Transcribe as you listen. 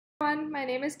Everyone, my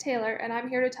name is Taylor and I'm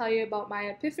here to tell you about my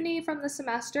epiphany from the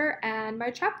semester and my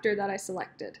chapter that I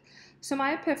selected. So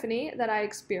my epiphany that I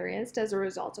experienced as a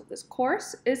result of this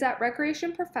course is that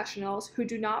recreation professionals who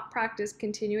do not practice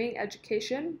continuing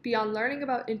education beyond learning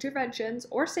about interventions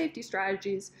or safety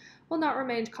strategies will not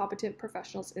remain competent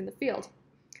professionals in the field.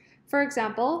 For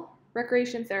example,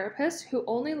 recreation therapists who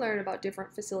only learn about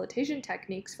different facilitation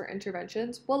techniques for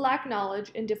interventions will lack knowledge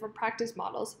in different practice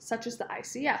models such as the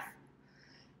ICF.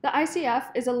 The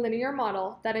ICF is a linear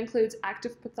model that includes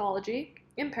active pathology,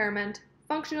 impairment,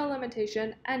 functional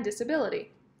limitation, and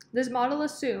disability. This model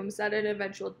assumes that an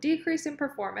eventual decrease in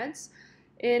performance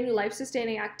in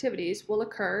life-sustaining activities will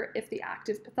occur if the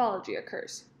active pathology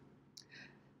occurs.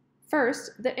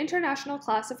 First, the International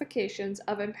Classifications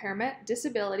of Impairment,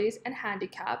 Disabilities, and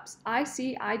Handicaps,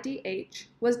 ICIDH,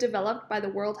 was developed by the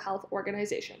World Health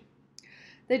Organization.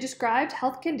 They described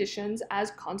health conditions as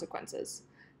consequences.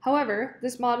 However,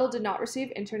 this model did not receive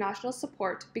international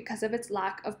support because of its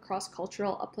lack of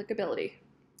cross-cultural applicability.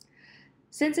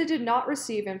 Since it did not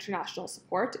receive international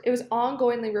support, it was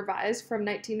ongoingly revised from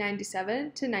 1997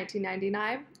 to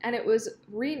 1999, and it was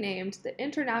renamed the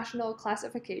International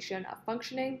Classification of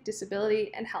Functioning,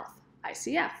 Disability, and Health,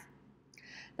 ICF.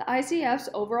 The ICF's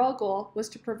overall goal was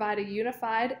to provide a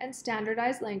unified and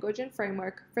standardized language and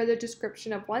framework for the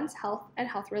description of one's health and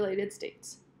health-related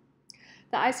states.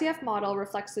 The ICF model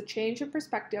reflects the change in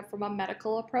perspective from a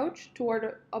medical approach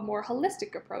toward a more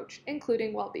holistic approach,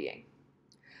 including well-being.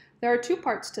 There are two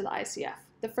parts to the ICF.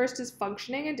 The first is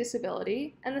functioning and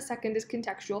disability, and the second is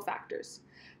contextual factors.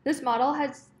 This model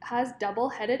has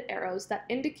double-headed arrows that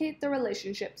indicate the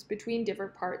relationships between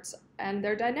different parts and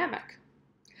their dynamic.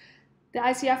 The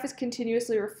ICF is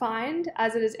continuously refined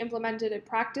as it is implemented in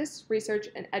practice, research,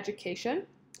 and education.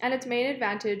 And its main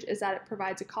advantage is that it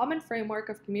provides a common framework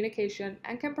of communication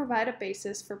and can provide a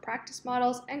basis for practice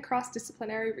models and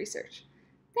cross-disciplinary research.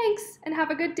 Thanks, and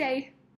have a good day!